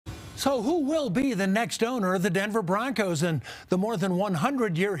So who will be the next owner of the Denver Broncos? In the more than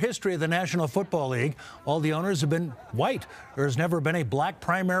 100-year history of the National Football League, all the owners have been white. There has never been a black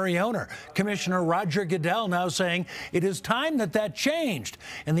primary owner. Commissioner Roger Goodell now saying it is time that changed.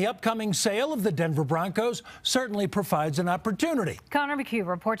 And the upcoming sale of the Denver Broncos certainly provides an opportunity. Connor McHugh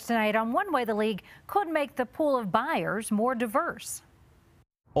reports tonight on one way the league could make the pool of buyers more diverse.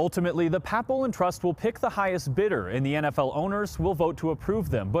 Ultimately, the Pat Bowlen Trust will pick the highest bidder, and the NFL owners will vote to approve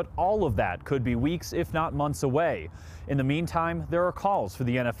them. But all of that could be weeks, if not months away. In the meantime, there are calls for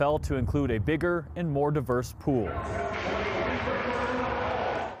the NFL to include a bigger and more diverse pool.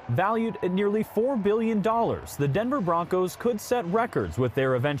 Valued at nearly $4 billion, the Denver Broncos could set records with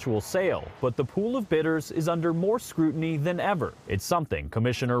their eventual sale, but the pool of bidders is under more scrutiny than ever. It's something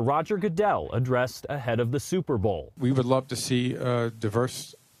Commissioner Roger Goodell addressed ahead of the Super Bowl. We would love to see a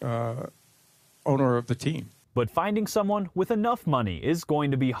diverse owner of the team. But finding someone with enough money is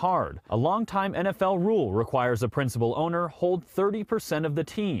going to be hard. A longtime NFL rule requires a principal owner hold 30% of the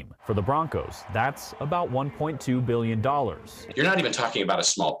team. For the Broncos, that's about $1.2 billion. You're not even talking about a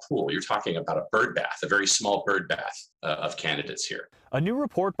small pool. You're talking about a birdbath, a very small birdbath of candidates here. A new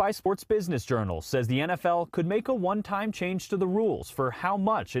report by Sports Business Journal says the NFL could make a one-time change to the rules for how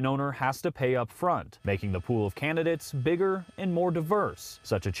much an owner has to pay up front, making the pool of candidates bigger and more diverse.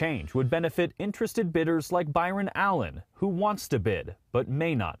 Such a change would benefit interested bidders like Byron Allen, who wants to bid but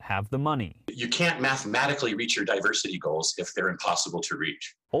may not have the money. You can't mathematically reach your diversity goals if they're impossible to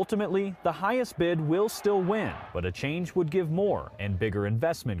reach. Ultimately, the highest bid will still win, but a change would give more and bigger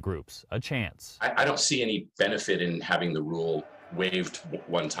investment groups a chance. I don't see any benefit in having the rule waived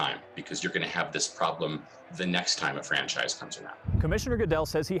one time, because you're going to have this problem the next time a franchise comes around. Commissioner Goodell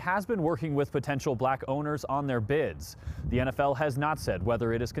says he has been working with potential black owners on their bids. The NFL has not said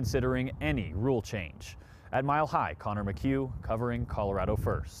whether it is considering any rule change. At Mile High, Connor McHugh covering Colorado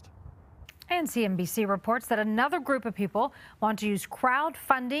First. And CNBC reports that another group of people want to use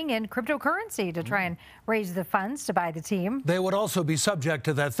crowdfunding and cryptocurrency to try and raise the funds to buy the team. They would also be subject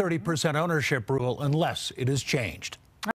to that 30% ownership rule unless it is changed.